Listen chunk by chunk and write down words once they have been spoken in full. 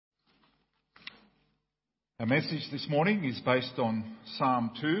Our message this morning is based on Psalm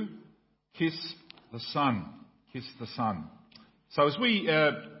 2, Kiss the Son, Kiss the Son. So as we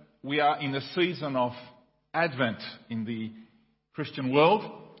are in the season of Advent in the Christian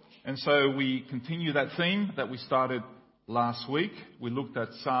world, and so we continue that theme that we started last week. We looked at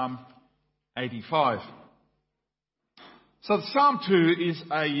Psalm 85. So Psalm 2 is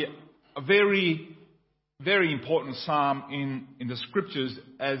a very, very important psalm in the scriptures,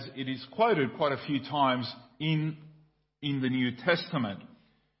 as it is quoted quite a few times in the New Testament.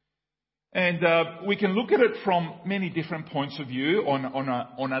 And we can look at it from many different points of view.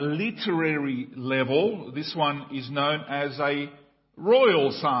 On a literary level, this one is known as a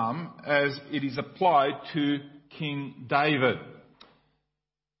royal psalm, as it is applied to King David.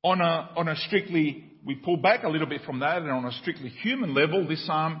 On a strictly, we pull back a little bit from that, and on a strictly human level, this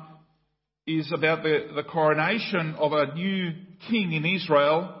psalm is about the coronation of a new king in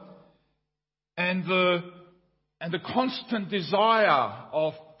Israel, and the constant desire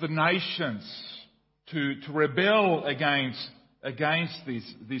of the nations to rebel against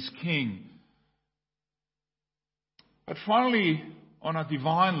this king. But finally, on a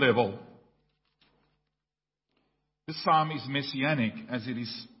divine level, this psalm is messianic, as it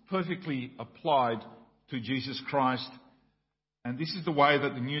is perfectly applied to Jesus Christ. And this is the way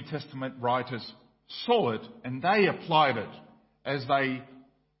that the New Testament writers saw it, and they applied it as they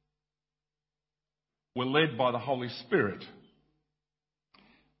were led by the Holy Spirit.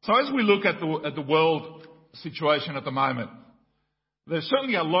 So as we look at the world situation at the moment, there's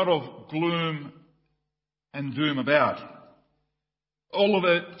certainly a lot of gloom and doom about. All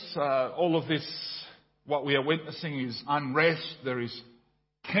of this, what we are witnessing is unrest. There is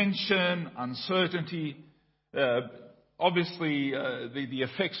tension, uncertainty. Obviously, the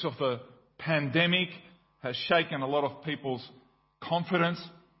effects of the pandemic has shaken a lot of people's confidence.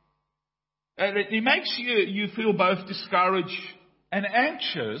 And it makes you feel both discouraged and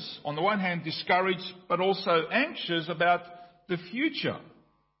anxious. On the one hand, discouraged, but also anxious about the future.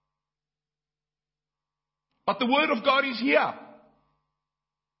 But the Word of God is here.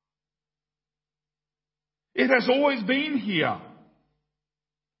 It has always been here.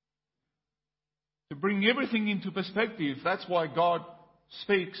 To bring everything into perspective, that's why God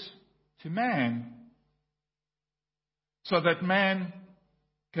speaks to man. So that man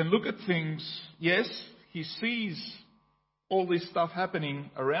can look at things. Yes, he sees all this stuff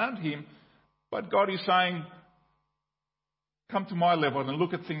happening around him, but God is saying, come to my level and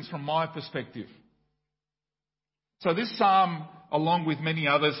look at things from my perspective. So this psalm, along with many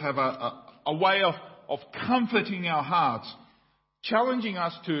others, have a way of comforting our hearts, challenging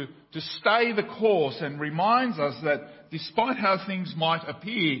us to stay the course, and reminds us that despite how things might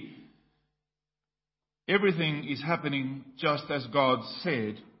appear, everything is happening just as God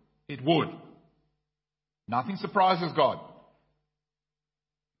said it would. Nothing surprises God.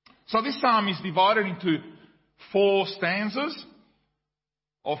 So this psalm is divided into 4 stanzas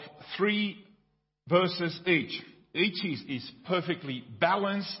of 3 verses each. Each is perfectly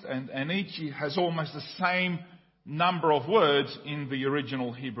balanced, and each has almost the same number of words in the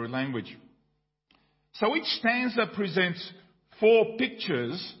original Hebrew language. So each stanza presents 4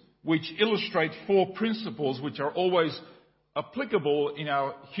 pictures which illustrate 4 principles which are always applicable in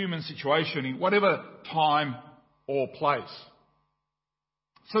our human situation in whatever time or place.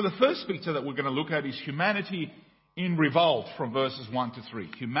 So the first picture that we're going to look at is humanity in revolt, from verses 1 to 3.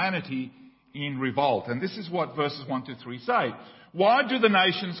 Humanity in revolt. And this is what verses 1 to 3 say. Why do the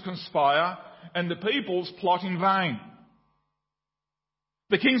nations conspire and the peoples plot in vain?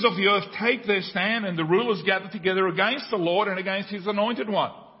 The kings of the earth take their stand, and the rulers gather together against the Lord and against his anointed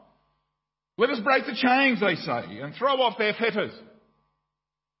one. Let us break the chains, they say, and throw off their fetters.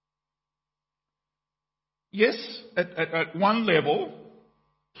 Yes, at one level,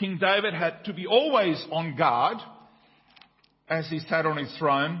 King David had to be always on guard as he sat on his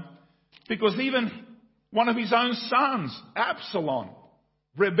throne, because even one of his own sons, Absalom,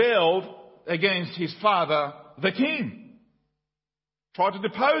 rebelled against his father, the king. Tried to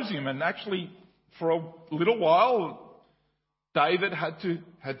depose him, and actually, for a little while, David had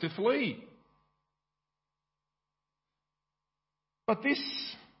to flee. But this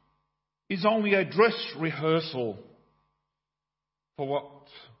is only a dress rehearsal for what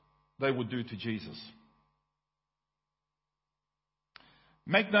they would do to Jesus.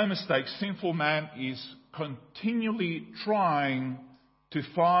 Make no mistake, sinful man is continually trying to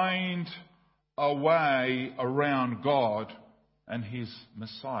find a way around God and his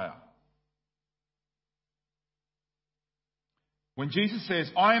Messiah. When Jesus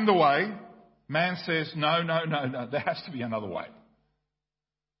says, I am the way, man says, no, there has to be another way.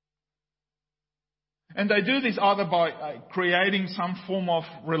 And they do this either by creating some form of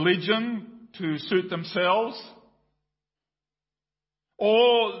religion to suit themselves,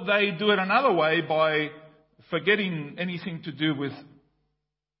 or they do it another way by forgetting anything to do with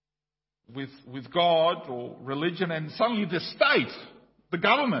God or religion, and suddenly the state, the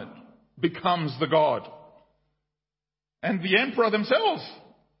government, becomes the God. And the emperor themselves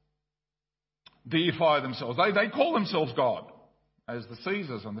deify themselves. They call themselves God, as the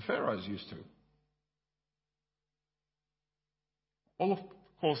Caesars and the Pharaohs used to. Well, of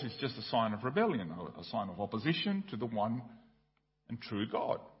course, it's just a sign of rebellion, a sign of opposition to the one and true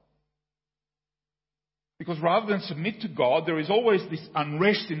God. Because rather than submit to God, there is always this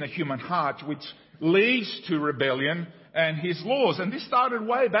unrest in the human heart which leads to rebellion and His laws. And this started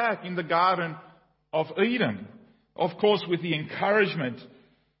way back in the Garden of Eden. Of course, with the encouragement,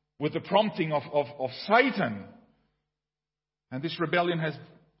 with the prompting of Satan. And this rebellion has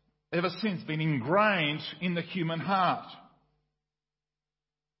ever since been ingrained in the human heart.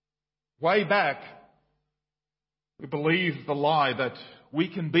 Way back, we believed the lie that we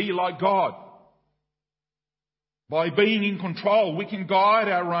can be like God. By being in control, we can guide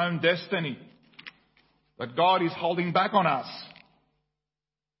our own destiny. That God is holding back on us.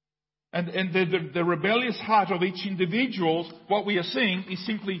 And the rebellious heart of each individual, what we are seeing, is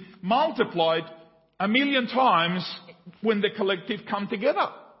simply multiplied 1,000,000 times when the collective come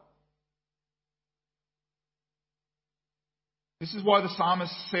together. This is why the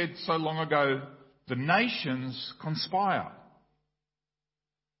psalmist said so long ago, the nations conspire.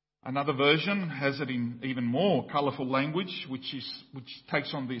 Another version has it in even more colourful language, which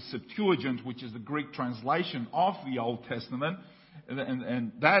takes on the Septuagint, which is the Greek translation of the Old Testament,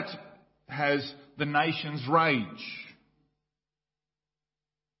 and that has the nations rage.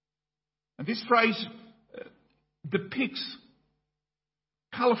 And this phrase depicts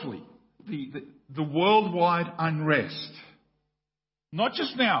colourfully the worldwide unrest, not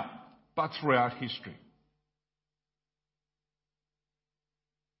just now, but throughout history.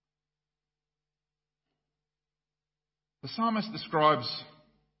 The psalmist describes,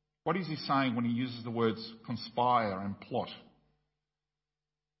 what is he saying when he uses the words conspire and plot?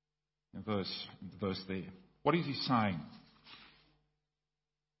 In the verse there. What is he saying?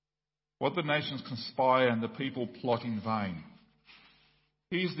 What the nations conspire and the people plot in vain.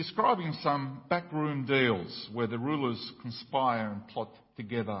 He is describing some backroom deals where the rulers conspire and plot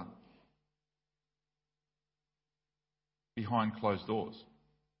together behind closed doors.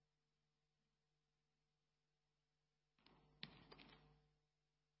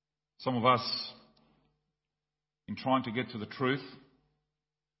 Some of us, in trying to get to the truth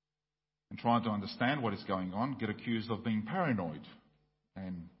and trying to understand what is going on, get accused of being paranoid.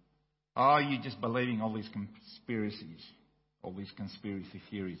 And, you're just believing all these conspiracies, all these conspiracy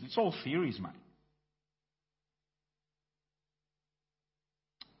theories. It's all theories, mate.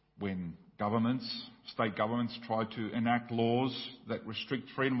 When state governments try to enact laws that restrict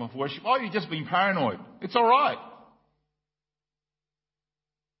freedom of worship, you're just being paranoid. It's all right.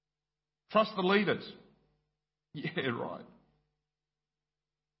 Trust the leaders. Yeah, right.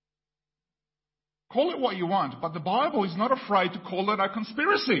 Call it what you want, but the Bible is not afraid to call it a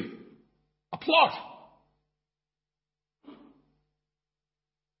conspiracy, a plot.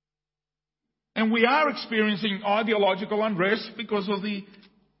 And we are experiencing ideological unrest because of the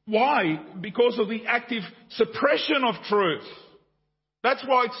active suppression of truth. That's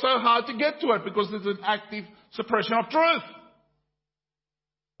why it's so hard to get to it, because there's an active suppression of truth.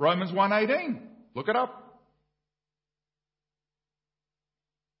 Romans 1:18. Look it up.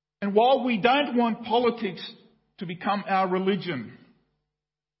 And while we don't want politics to become our religion,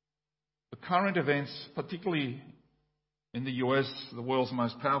 the current events, particularly in the US, the world's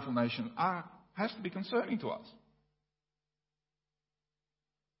most powerful nation, has to be concerning to us.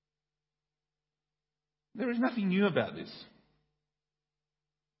 There is nothing new about this.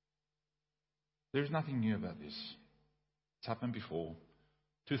 There is nothing new about this. It's happened before.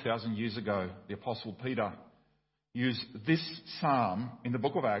 2,000 years ago, the Apostle Peter used this psalm in the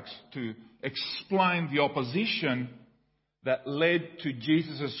book of Acts to explain the opposition that led to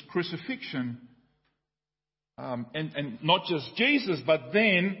Jesus' crucifixion. And not just Jesus, but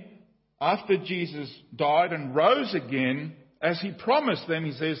then, after Jesus died and rose again, as he promised them,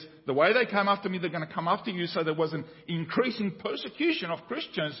 he says, the way they came after me, they're going to come after you. So there was an increasing persecution of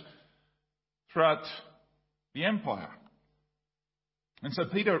Christians throughout the empire. And so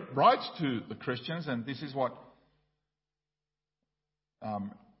Peter writes to the Christians, and this is what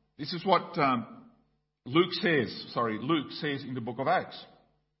Luke says in the book of Acts.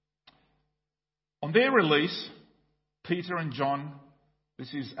 On their release, Peter and John,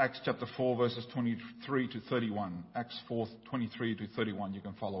 This is Acts chapter 4, verses 23 to 31. Acts 4, 23 to 31. You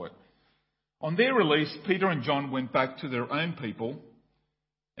can follow it. On their release, Peter and John went back to their own people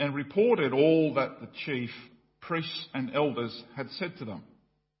and reported all that the chief priests and elders had said to them.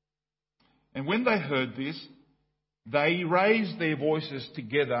 And when they heard this, they raised their voices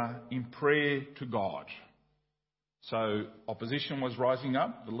together in prayer to God. So opposition was rising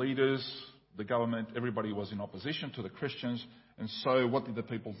up. The leaders, the government, everybody was in opposition to the Christians. And so what did the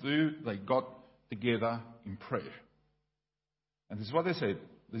people do? They got together in prayer. And this is what they said.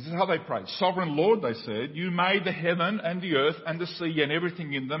 This is how they prayed. Sovereign Lord, they said, you made the heaven and the earth and the sea and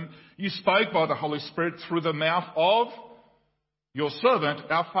everything in them. You spoke by the Holy Spirit through the mouth of your servant,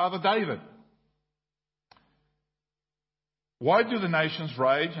 our father David. Why do the nations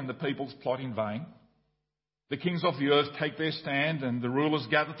rage and the peoples plot in vain? The kings of the earth take their stand and the rulers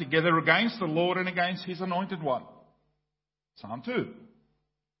gather together against the Lord and against his anointed one. Psalm 2.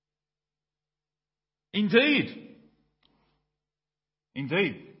 Indeed,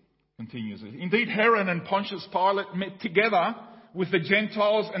 continues it. Indeed, Herod and Pontius Pilate met together with the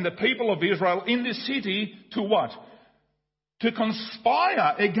Gentiles and the people of Israel in this city to what? To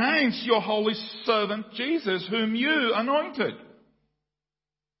conspire against your holy servant Jesus, whom you anointed.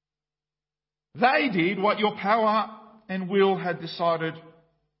 They did what your power and will had decided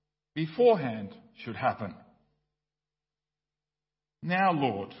beforehand should happen. Now,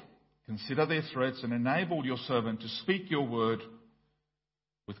 Lord, consider their threats and enable your servant to speak your word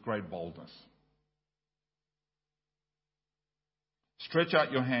with great boldness. Stretch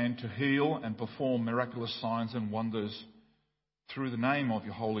out your hand to heal and perform miraculous signs and wonders through the name of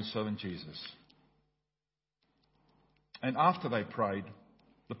your holy servant Jesus. And after they prayed,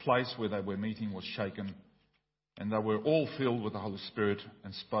 the place where they were meeting was shaken, and they were all filled with the Holy Spirit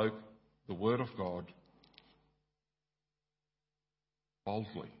and spoke the word of God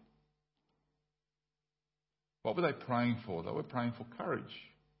boldly. What were they praying for? They were praying for courage.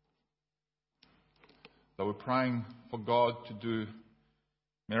 They were praying for God to do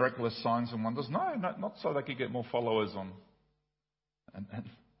miraculous signs and wonders. No, not so they could get more followers on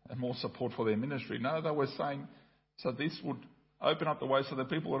and more support for their ministry. No, they were saying so this would open up the way so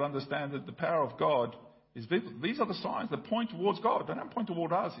that people would understand that the power of God is visible. These are the signs that point towards God. They don't point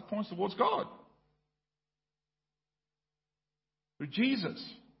toward us. It points towards God. Through Jesus.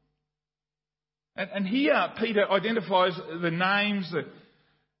 And here Peter identifies the names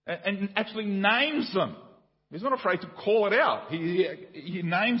and actually names them. He's not afraid to call it out. He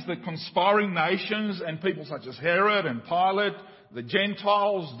names the conspiring nations and people such as Herod and Pilate, the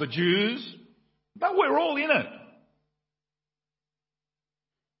Gentiles, the Jews. But we're all in it.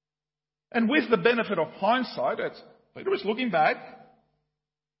 And with the benefit of hindsight, Peter is looking back.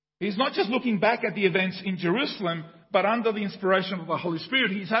 He's not just looking back at the events in Jerusalem, but under the inspiration of the Holy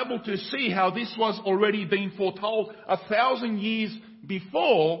Spirit, he's able to see how this was already being foretold 1,000 years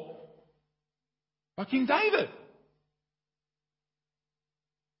before by King David.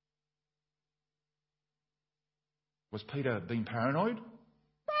 Was Peter being paranoid?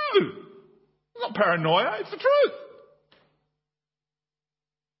 No! It's not paranoia, it's the truth.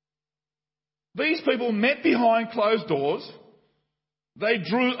 These people met behind closed doors. They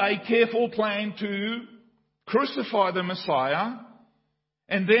drew a careful plan to crucify the Messiah.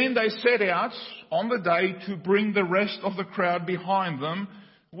 And then they set out on the day to bring the rest of the crowd behind them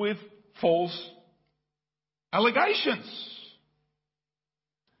with false allegations.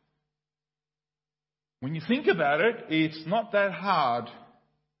 When you think about it, it's not that hard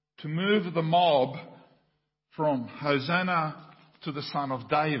to move the mob from Hosanna to the Son of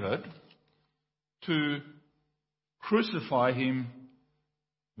David to crucify him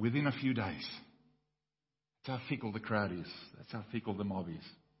within a few days. That's how fickle the crowd is. That's how fickle the mob is.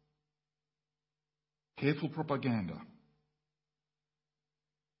 Careful propaganda.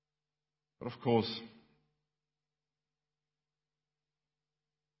 But of course,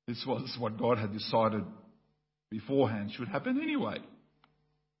 this was what God had decided beforehand should happen anyway.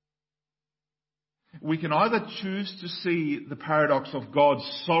 We can either choose to see the paradox of God's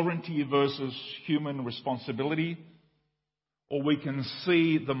sovereignty versus human responsibility, or we can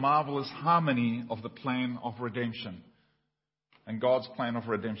see the marvelous harmony of the plan of redemption. And God's plan of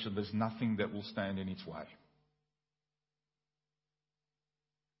redemption, there's nothing that will stand in its way.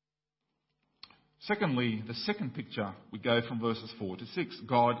 Secondly, the second picture, we go from verses 4 to 6.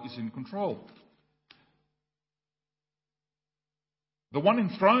 God is in control. The one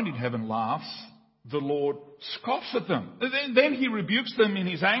enthroned in heaven laughs. The Lord scoffs at them. Then he rebukes them in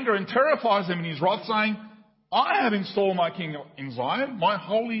his anger and terrifies them in his wrath, saying, I have installed my king in Zion, my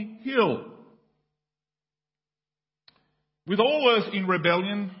holy hill. With all earth in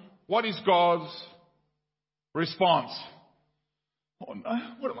rebellion, what is God's response? Oh no,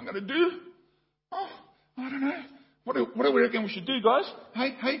 what am I going to do? Oh, I don't know. What do we reckon we should do, guys?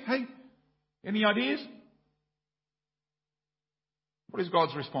 Hey. Any ideas? What is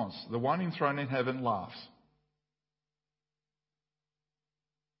God's response? The one enthroned in heaven laughs.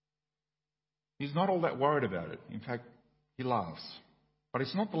 He's not all that worried about it. In fact, he laughs. But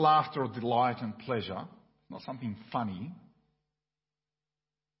it's not the laughter of delight and pleasure. It's not something funny.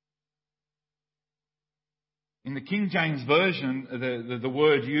 In the King James Version, the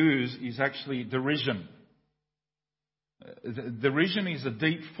word used is actually derision. Derision is a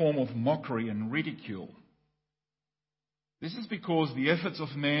deep form of mockery and ridicule. This is because the efforts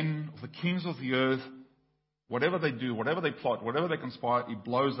of men, of the kings of the earth, whatever they do, whatever they plot, whatever they conspire, it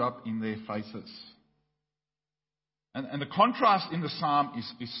blows up in their faces. And the contrast in the psalm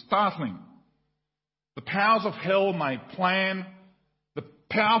is startling. The powers of hell may plan, the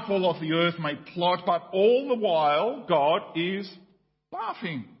powerful of the earth may plot, but all the while God is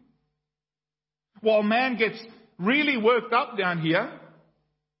laughing. While man gets really worked up down here,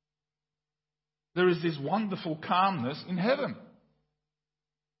 there is this wonderful calmness in heaven.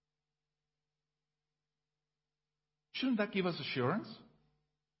 Shouldn't that give us assurance?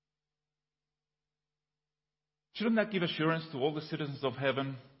 Shouldn't that give assurance to all the citizens of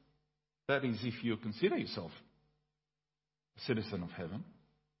heaven? That is, if you consider yourself a citizen of heaven,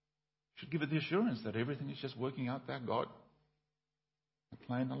 you should give it the assurance that everything is just working out that God had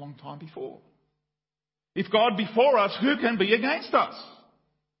planned a long time before. If God be for us, who can be against us?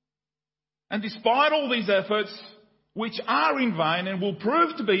 And despite all these efforts, which are in vain and will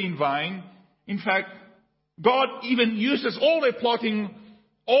prove to be in vain, in fact, God even uses all their plotting,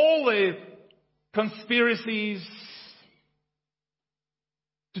 all their conspiracies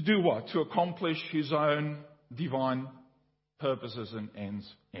to do what? To accomplish his own divine purposes and ends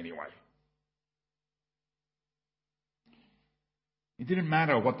anyway. It didn't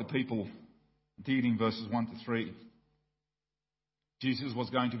matter what the people did in verses 1 to 3. Jesus was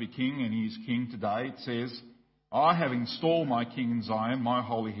going to be king, and he is king today. It says, I have installed my king in Zion, my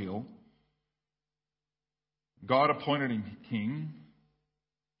holy hill. God appointed him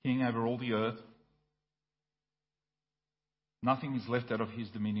king over all the earth. Nothing is left out of his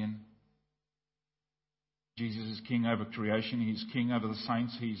dominion. Jesus is king over creation. He's king over the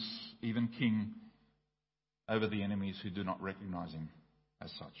saints. He's even king over the enemies who do not recognize him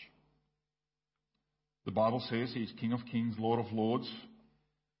as such. The Bible says he's King of Kings, Lord of Lords,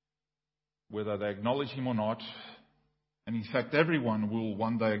 whether they acknowledge him or not. And in fact, everyone will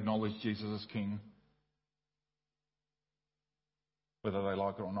one day acknowledge Jesus as King, whether they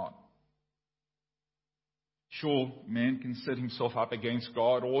like it or not. Sure, man can set himself up against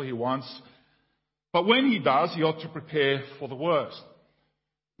God all he wants, but when he does, he ought to prepare for the worst.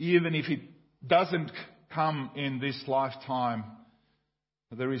 Even if it doesn't come in this lifetime,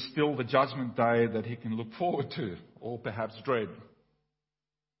 there is still the judgment day that he can look forward to, or perhaps dread.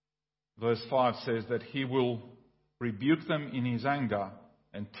 Verse 5 says that he will rebuke them in his anger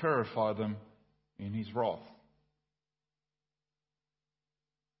and terrify them in his wrath.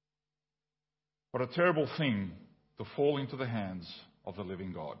 What a terrible thing to fall into the hands of the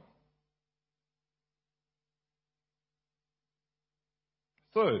living God.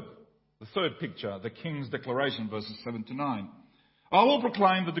 The third picture, the king's declaration, verses 7 to 9. I will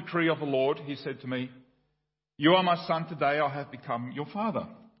proclaim the decree of the Lord, he said to me. You are my son, today I have become your father.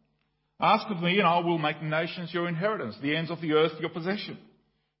 Ask of me and I will make the nations your inheritance, the ends of the earth your possession.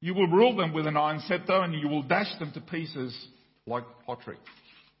 You will rule them with an iron scepter and you will dash them to pieces like pottery.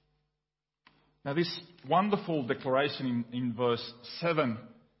 Now this wonderful declaration in verse 7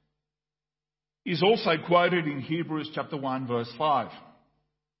 is also quoted in Hebrews chapter 1 verse 5.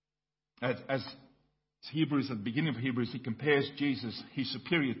 As Hebrews, at the beginning of Hebrews, he compares Jesus, he's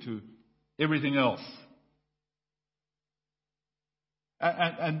superior to everything else.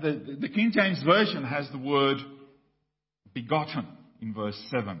 And the King James Version has the word begotten in verse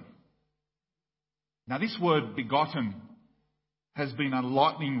 7. Now this word begotten has been a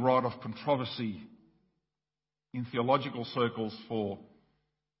lightning rod of controversy in theological circles for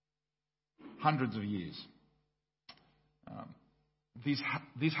hundreds of years.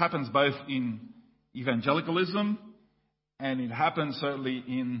 This happens both in evangelicalism and it happens certainly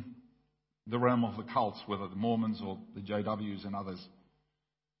in the realm of the cults, whether the Mormons or the JWs and others.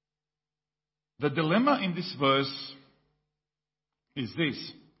 The dilemma in this verse is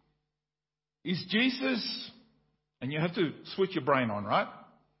this. Is Jesus, and you have to switch your brain on, right?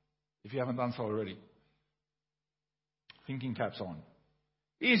 If you haven't done so already. Thinking caps on.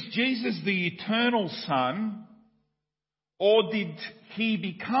 Is Jesus the eternal Son, Or did he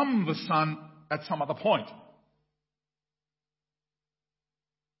become the Son at some other point?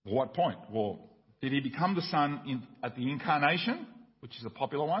 What point? Well, did he become the Son at the incarnation, which is a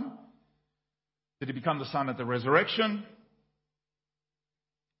popular one? Did he become the Son at the resurrection?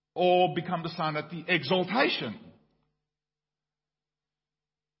 Or become the Son at the exaltation?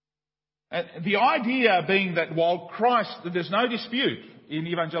 The idea being that while Christ, there's no dispute in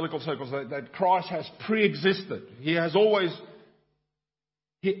evangelical circles that Christ has pre-existed. He has always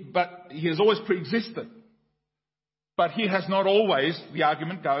pre-existed. But he has not always, the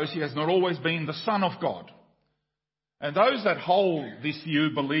argument goes, he has not always been the Son of God. And those that hold this view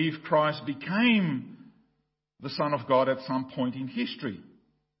believe Christ became the Son of God at some point in history,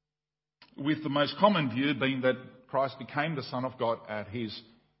 with the most common view being that Christ became the Son of God at his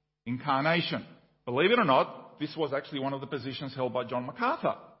incarnation. Believe it or not, this was actually one of the positions held by John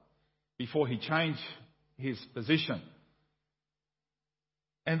MacArthur before he changed his position.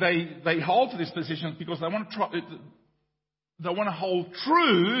 And they hold to this position because they want to hold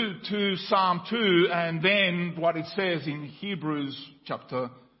true to Psalm 2 and then what it says in Hebrews chapter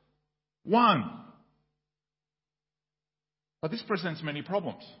 1. But this presents many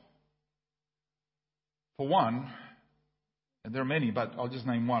problems. For one, and there are many, but I'll just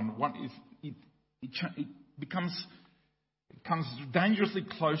name one. One is it becomes dangerously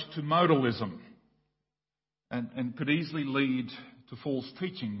close to modalism and could easily lead to false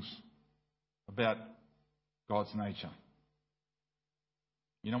teachings about God's nature.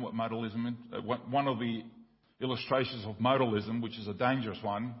 You know what modalism is? One of the illustrations of modalism, which is a dangerous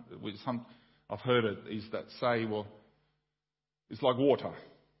one, I've heard it, is that say, well, it's like water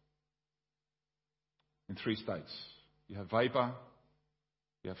in three states. You have vapor,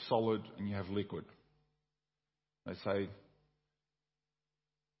 you have solid, and you have liquid. They say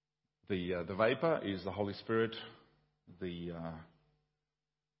the vapor is the Holy Spirit, the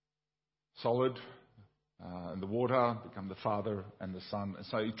solid and the water become the Father and the Son.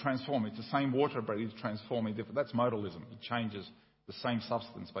 So it transforms. It's the same water, but it's transforming different. That's modalism. It changes the same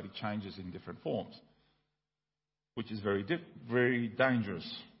substance, but it changes in different forms, which is very dangerous,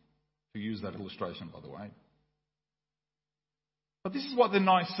 to use that illustration, by the way. But this is what the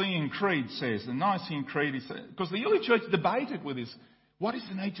Nicene Creed says. The Nicene Creed is, because the early church debated with this, what is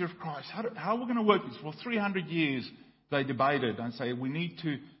the nature of Christ? How are we going to work this? For 300 years they debated and say we need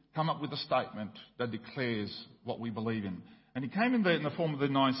to come up with a statement that declares what we believe in. And it came in the form of the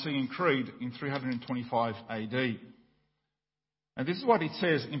Nicene Creed in 325 AD. And this is what it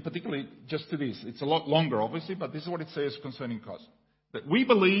says, in particular, just to this. It's a lot longer, obviously, but this is what it says concerning Christ. That we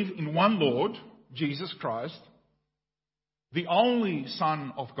believe in one Lord, Jesus Christ, the only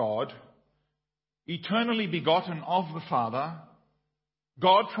Son of God, eternally begotten of the Father,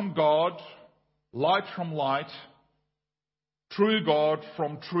 God from God, light from light, true God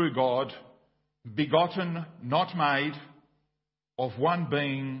from true God, begotten, not made, of one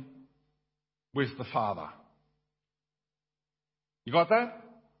being with the Father. You got that?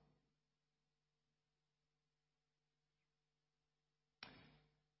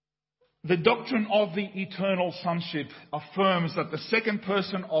 The doctrine of the eternal sonship affirms that the second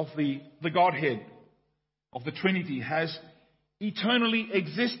person of the Godhead, of the Trinity, has eternally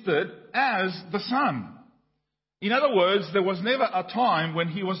existed as the Son. In other words, there was never a time when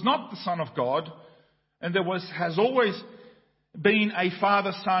he was not the Son of God, and there has always been a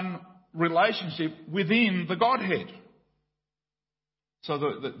father-son relationship within the Godhead. So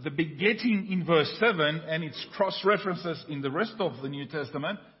the begetting in verse 7 and its cross-references in the rest of the New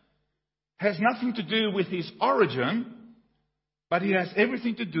Testament has nothing to do with his origin, but it has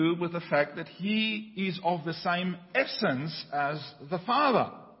everything to do with the fact that he is of the same essence as the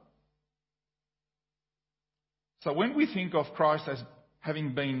Father. So when we think of Christ as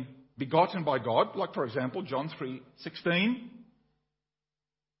having been begotten by God, like for example John 3:16,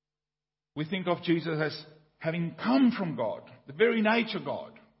 we think of Jesus as having come from God, the very nature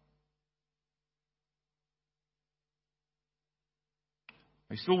God.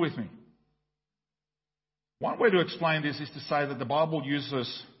 Are you still with me? One way to explain this is to say that the Bible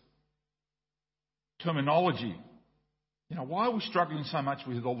uses terminology. You know, why are we struggling so much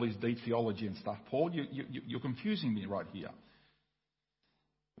with all these deep theology and stuff, Paul? You're confusing me right here.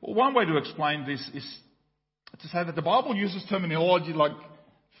 Well, one way to explain this is to say that the Bible uses terminology like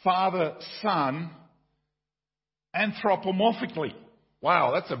Father, Son, anthropomorphically.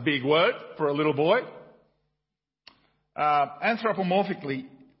 Wow, that's a big word for a little boy. Anthropomorphically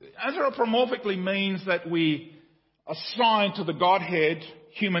means that we assign to the Godhead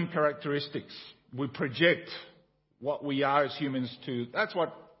human characteristics. We project what we are as humans to. That's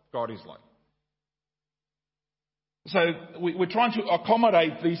what God is like. So we're trying to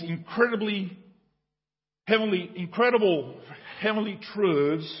accommodate these incredible heavenly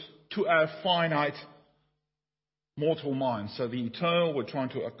truths to our finite mortal minds. So the eternal we're trying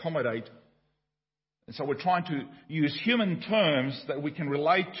to accommodate. And so we're trying to use human terms that we can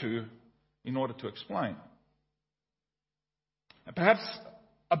relate to in order to explain. And perhaps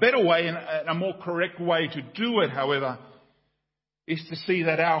a better way and a more correct way to do it, however, is to see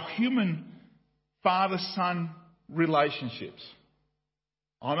that our human father-son relationships.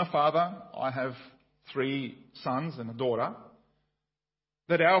 I'm a father. I have 3 sons and a daughter.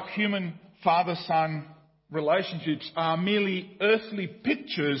 That our human father-son relationships are merely earthly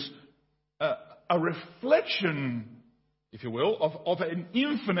pictures, a reflection, if you will, of an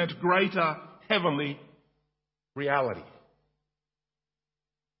infinite greater heavenly reality.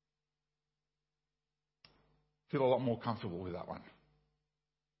 Feel a lot more comfortable with that one.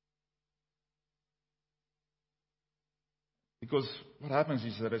 Because what happens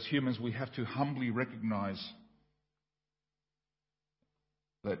is that as humans we have to humbly recognize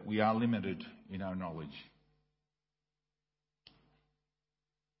that we are limited in our knowledge.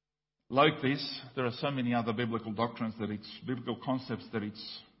 Like this, there are so many other biblical doctrines biblical concepts that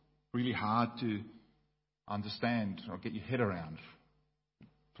it's really hard to understand or get your head around.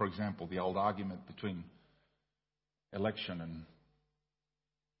 For example, the old argument between election and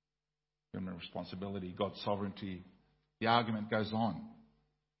human responsibility, God's sovereignty. The argument goes on.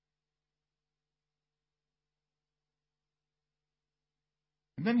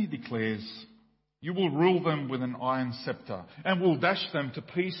 And then he declares, you will rule them with an iron scepter and will dash them to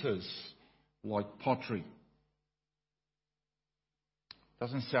pieces like pottery.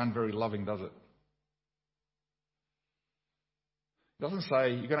 Doesn't sound very loving, does it? Doesn't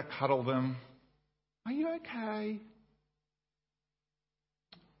say you're going to cuddle them. Are you okay?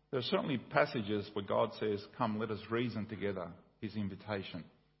 There are certainly passages where God says, come, let us reason together, his invitation.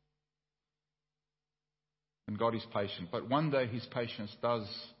 And God is patient. But one day his patience does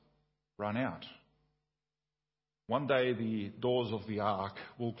run out. One day the doors of the ark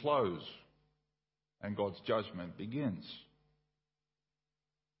will close and God's judgment begins.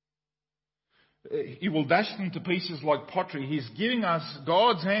 He will dash them to pieces like pottery. He's giving us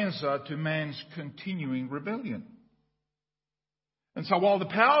God's answer to man's continuing rebellion. And so while the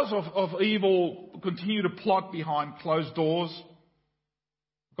powers of evil continue to plot behind closed doors,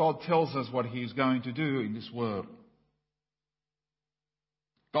 God tells us what he's going to do in this world.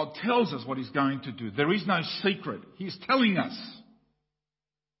 God tells us what he's going to do. There is no secret. He's telling us.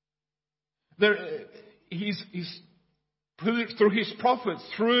 He's through his prophets,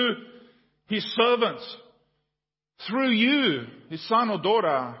 through his servants, through you, his son or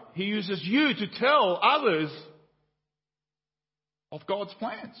daughter, he uses you to tell others of God's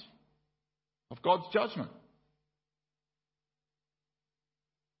plans, of God's judgment.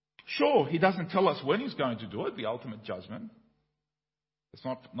 Sure, he doesn't tell us when he's going to do it, the ultimate judgment. It's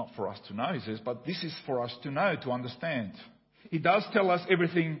not for us to know, he says, but this is for us to know, to understand. He does tell us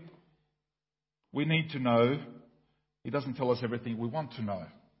everything we need to know. He doesn't tell us everything we want to know.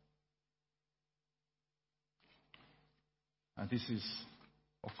 And this is,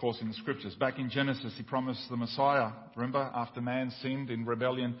 of course, in the scriptures. Back in Genesis, he promised the Messiah. Remember, after man sinned in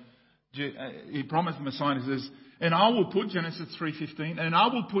rebellion, he promised the Messiah, he says, and I will put, Genesis 3:15, and I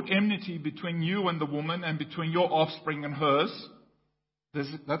will put enmity between you and the woman and between your offspring and hers.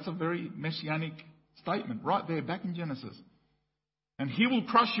 That's a very messianic statement right there back in Genesis. And he will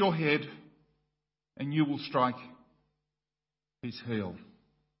crush your head and you will strike his heel.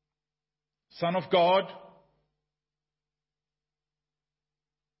 Son of God,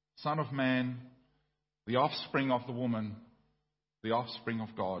 Son of man, the offspring of the woman, the offspring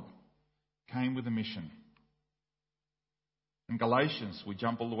of God, came with a mission. In Galatians, we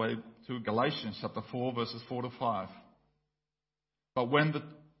jump all the way to Galatians chapter 4, verses 4 to 5. But when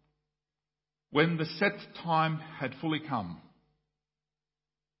the set time had fully come,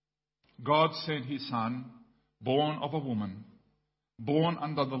 God sent his Son, born of a woman, born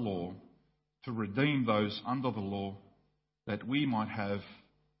under the law, to redeem those under the law, that we might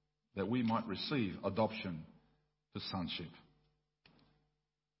receive adoption to sonship.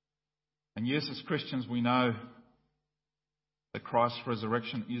 And yes, as Christians, we know that Christ's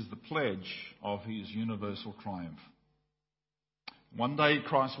resurrection is the pledge of his universal triumph. One day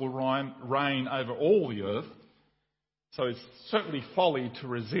Christ will reign over all the earth, so it's certainly folly to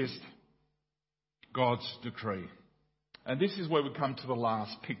resist God's decree. And this is where we come to the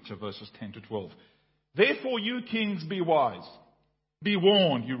last picture, verses 10 to 12. Therefore you kings be wise. Be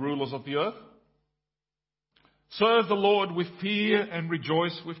warned, you rulers of the earth. Serve the Lord with fear and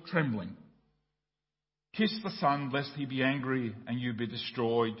rejoice with trembling. Kiss the Son, lest he be angry and you be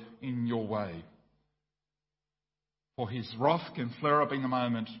destroyed in your way. For his wrath can flare up in a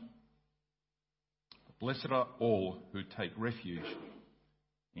moment. Blessed are all who take refuge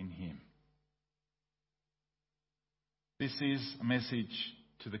in him. This is a message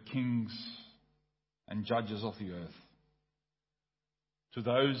to the kings and judges of the earth, to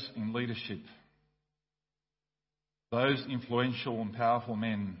those in leadership, those influential and powerful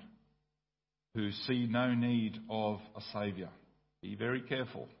men who see no need of a saviour. Be very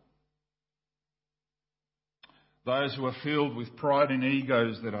careful. Those who are filled with pride and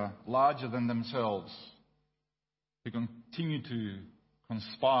egos that are larger than themselves, who continue to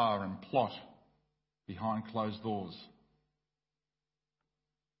conspire and plot behind closed doors.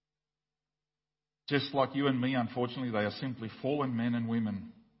 Just like you and me, unfortunately, they are simply fallen men and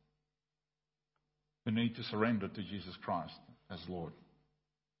women who need to surrender to Jesus Christ as Lord.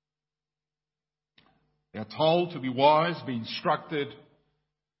 They are told to be wise, be instructed.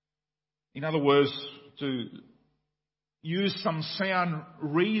 In other words, to use some sound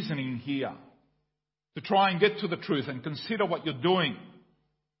reasoning here, to try and get to the truth and consider what you're doing.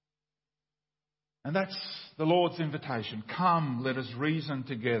 And that's the Lord's invitation. Come, let us reason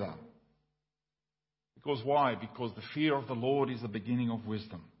together. Because why? Because the fear of the Lord is the beginning of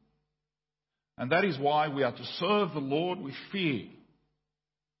wisdom. And that is why we are to serve the Lord with fear.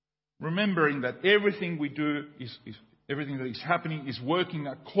 Remembering that everything we do, everything that is happening is working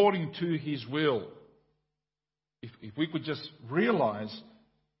according to His will. If we could just realize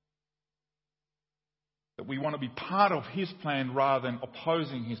that we want to be part of His plan rather than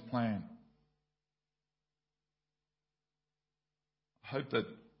opposing His plan. I hope that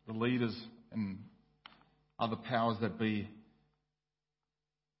the leaders and other powers that be,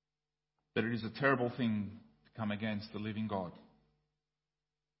 that it is a terrible thing to come against the living God.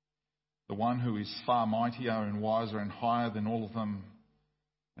 The one who is far mightier and wiser and higher than all of them,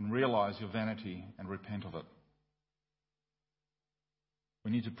 and realize your vanity and repent of it.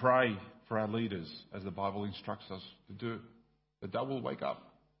 We need to pray for our leaders, as the Bible instructs us to do, that they will wake up,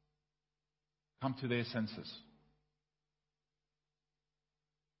 come to their senses.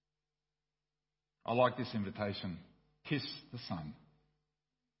 I like this invitation. Kiss the Son.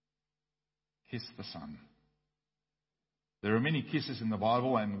 Kiss the Son. There are many kisses in the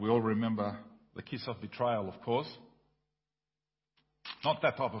Bible, and we all remember the kiss of betrayal, of course. Not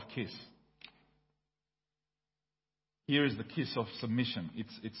that type of kiss. Here is the kiss of submission.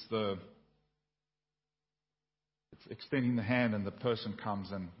 It's extending the hand, and the person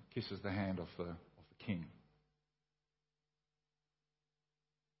comes and kisses the hand of the king.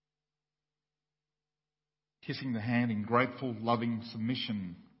 Kissing the hand in grateful, loving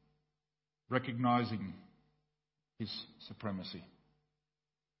submission, recognizing His supremacy.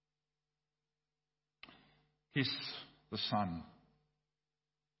 Kiss the Son.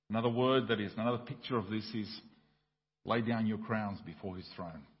 Another word that is, another picture of this is lay down your crowns before His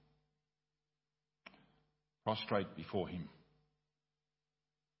throne. Prostrate before Him.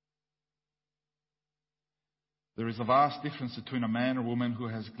 There is a vast difference between a man or woman who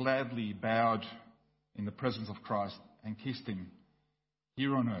has gladly bowed in the presence of Christ and kissed Him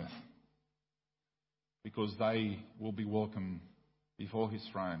here on earth, because they will be welcomed before His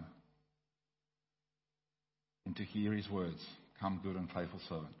throne and to hear His words, "Come, good and faithful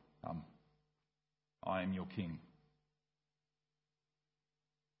servant. Come, I am your King."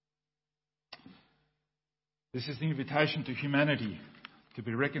 This is the invitation to humanity to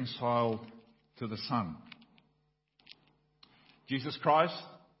be reconciled to the Son. Jesus Christ,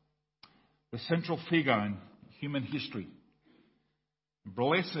 the central figure in human history.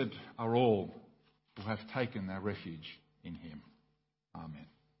 Blessed are all who have taken their refuge in Him. Amen.